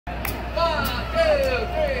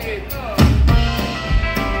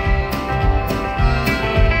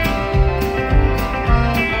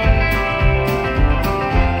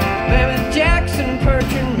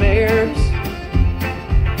Percheron mares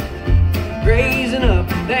grazing up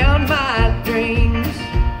and down my dreams.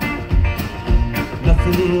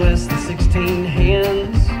 Nothing less than 16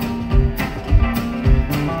 hens.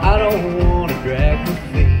 I don't want to drag my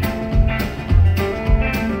feet.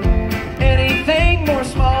 Anything more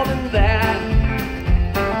small than that,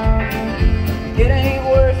 it ain't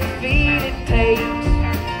worth the feed it takes.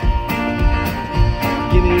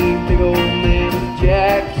 Give me big old man with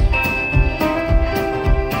jacks,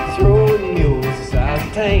 throwing mules the size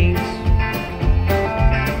of tanks.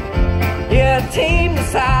 Yeah, a team the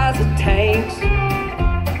size of tanks,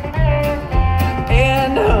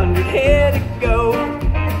 and 100 head to go.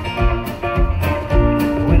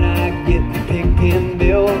 When I get the pig pen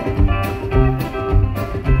built,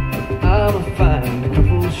 I'ma find a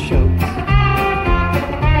couple of shows,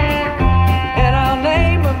 and I'll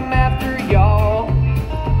name them after y'all,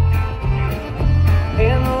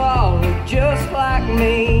 and they'll all look just like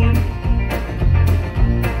me,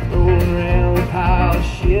 rolling around a pile of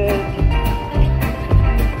shit,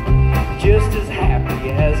 just as happy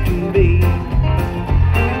as can be.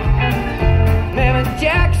 Mammoth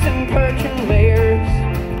Jackson Percheron mares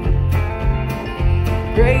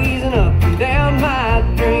grazing up and down my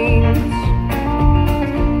dreams.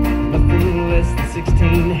 Nothing less than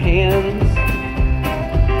 16 hens.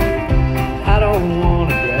 I don't want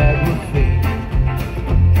to drag my feet.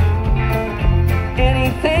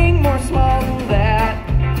 Anything more small than that,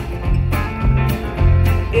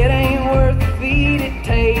 it ain't worth the feed it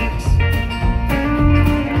takes.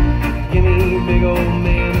 Give me big old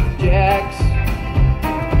man with jacks,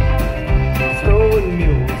 throwing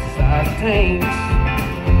mules the size of tanks.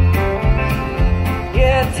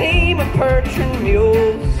 Yeah, a team of Percheron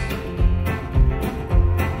mules,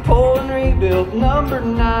 pulling rebuilt number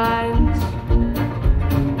 9s,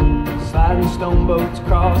 sliding stone boats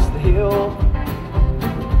across the hill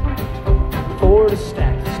for to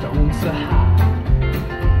stack the stones so high.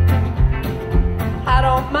 I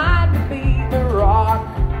don't mind to be the rock,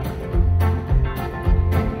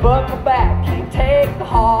 but my back can't take the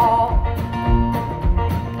haul.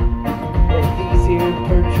 But these here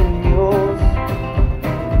Percheron mules,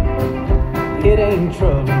 it ain't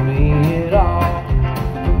troubling me at all.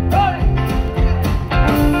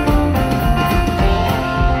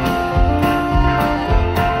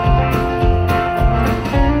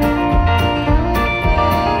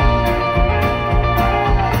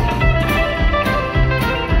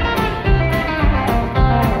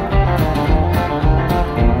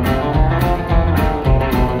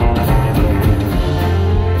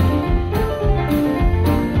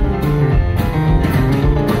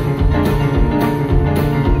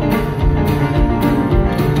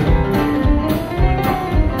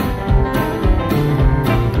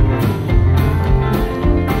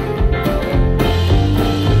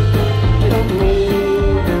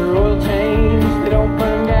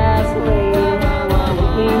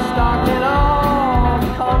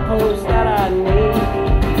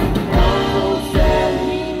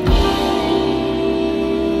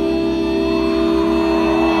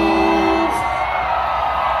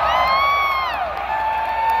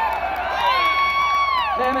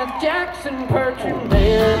 Mammoth Jackson Percheron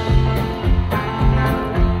mares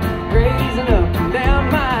grazing up and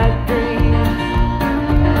down my dreams.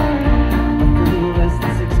 Nothing less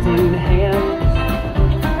than 16 hens.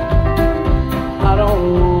 I don't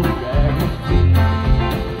want to drag my feet.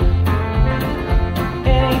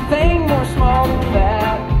 Anything more small than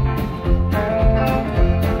that,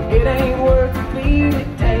 it ain't worth the feed it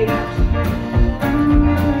takes.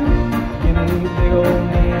 Give me a big old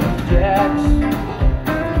man with jacks,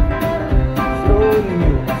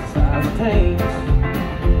 mules the size of tanks.